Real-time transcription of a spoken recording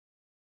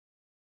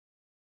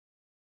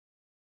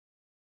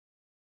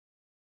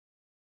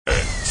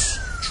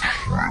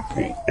I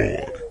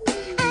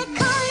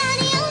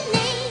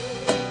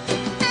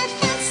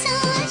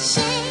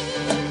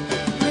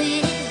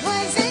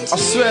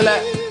swear,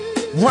 like,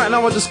 right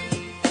now I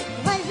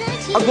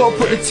gotta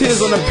put the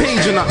tears on the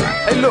page and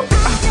hey look,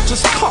 I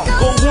just can't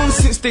go on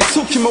since they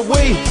took him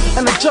away.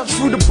 And the judge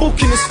threw the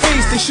book in his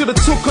face. They should've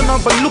took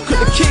another look at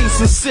the case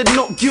and said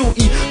not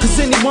guilty, cause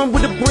anyone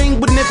with a brain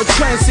would never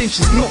try and say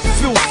she's not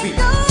filthy.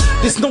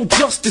 There's no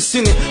justice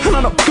in it, and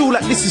I don't feel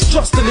like this is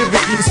just a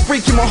lyric. It's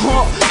breaking my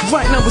heart,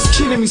 right now it's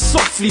killing me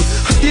softly.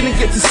 I didn't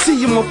get to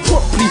see him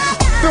properly.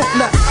 I felt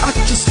like I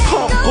just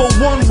can't go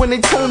on when they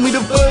told me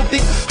the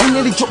verdict. I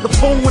nearly dropped the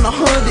phone when I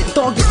heard it.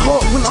 Dog, it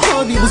hurt when I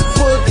heard he was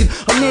burdened.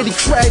 I nearly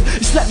cried,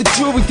 it's like the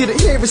jury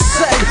didn't hear his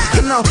side.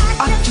 And now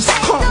I just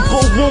can't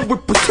go on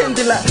with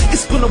pretending like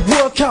it's gonna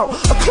work out.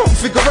 I can't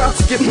figure out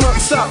to get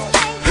nuts out.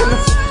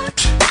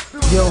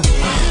 Yo,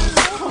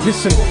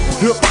 listen,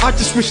 look, I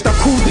just wished I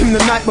called him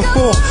the night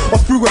before, or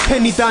threw a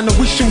penny down the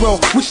wishing well,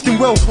 wished him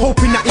well,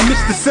 hoping that he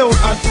missed the cells.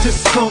 I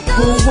just can't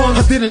go on.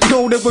 I didn't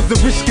know there was a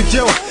risk of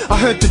jail. I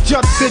heard the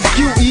judge said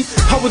guilty.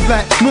 I was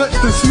like,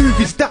 Mercston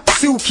smoothies, that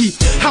silky.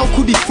 How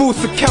could he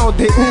force a cow?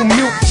 They all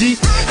milk, G.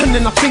 And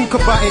then I think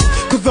about it,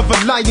 cause of a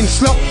lying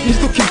slut. He's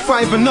looking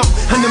 5 and up,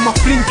 and then my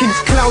blinking's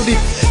clouded.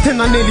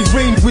 Then I nearly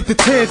rained with the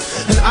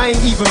tears, and I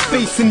ain't even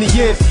facing the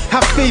years.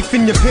 Have faith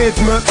in your peers,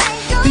 Merc.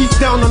 Deep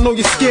down I know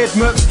you're scared,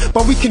 Merc,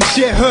 but we can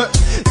share hurt.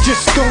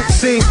 Just don't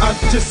say I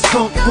just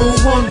can't go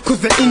on,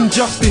 cause of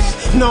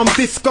injustice. Now I'm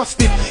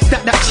disgusted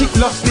that chick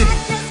lusted.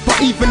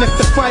 But even if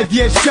the 5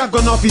 years drag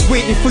on, I'll be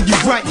waiting for you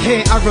right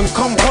here, Aaron,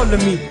 come holler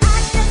me.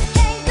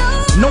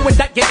 Knowing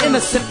that you're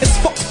innocent is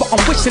fucked, but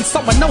I'm wishing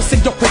someone else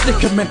in your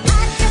predicament.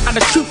 And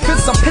the truth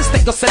is I'm pissed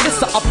that your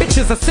solicitor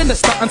bitches are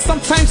sinister, and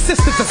sometimes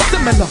sisters are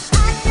similar.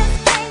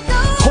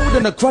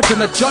 Holding a grudge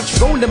and a judge,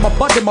 rolling my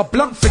bud in my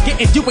blunt,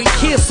 forgetting you ain't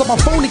here, so I'm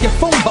phoning your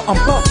phone, but I'm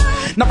bugged.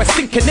 Now it's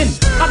sinking in,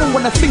 I don't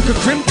wanna think of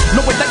grim,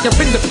 knowing that you're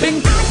in the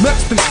thing.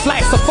 Mercston's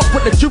fly, so fuck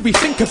what the jury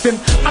think of him.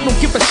 I don't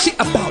give a shit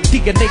about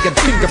DNA and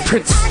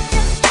fingerprints.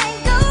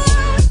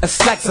 A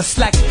slag's a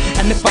slag,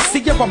 and if I see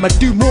her I'ma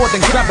do more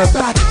than grab her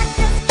back.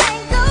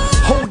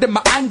 Holding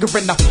my anger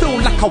and I feel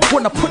like I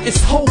wanna put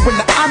this hole in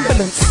the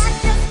ambulance.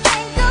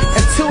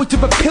 Until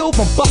you appeal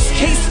from bus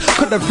case,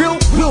 cause the real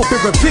will be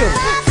revealed.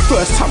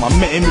 First time I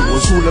met him, it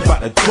was all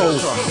about the dough,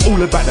 all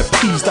about the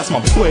peas. That's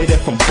my boy there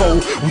from Bow.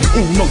 We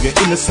all know your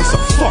innocence, so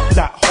fuck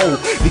that hoe.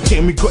 The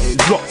game, we got it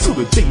locked till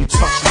the day you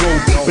touch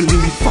road. Believe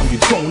me, fam, you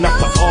don't have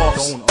to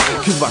ask,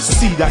 cause if I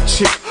see that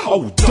chick, I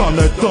will done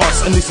her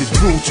dance. And this is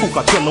real talk,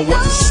 I don't know what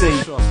to say,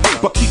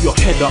 but keep your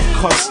head up,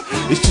 cuz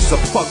it's just a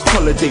bug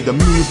holiday. The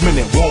movement,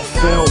 it won't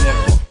fail,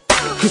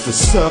 cause the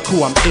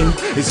circle I'm in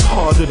is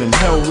harder than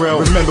hell rail.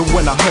 Remember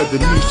when I heard the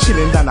news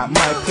chilling down at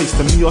my place?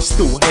 To me you're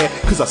still here,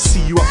 cause I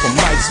see you up on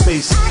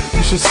MySpace.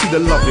 You should see the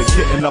love you're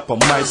getting up on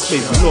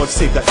MySpace. Lord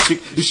save that chick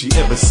if she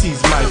ever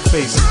sees my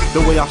face. The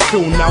way I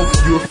feel now,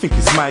 you'll think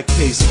it's my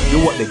case.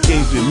 You're what the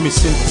game's been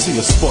missing, so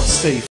your spot's safe.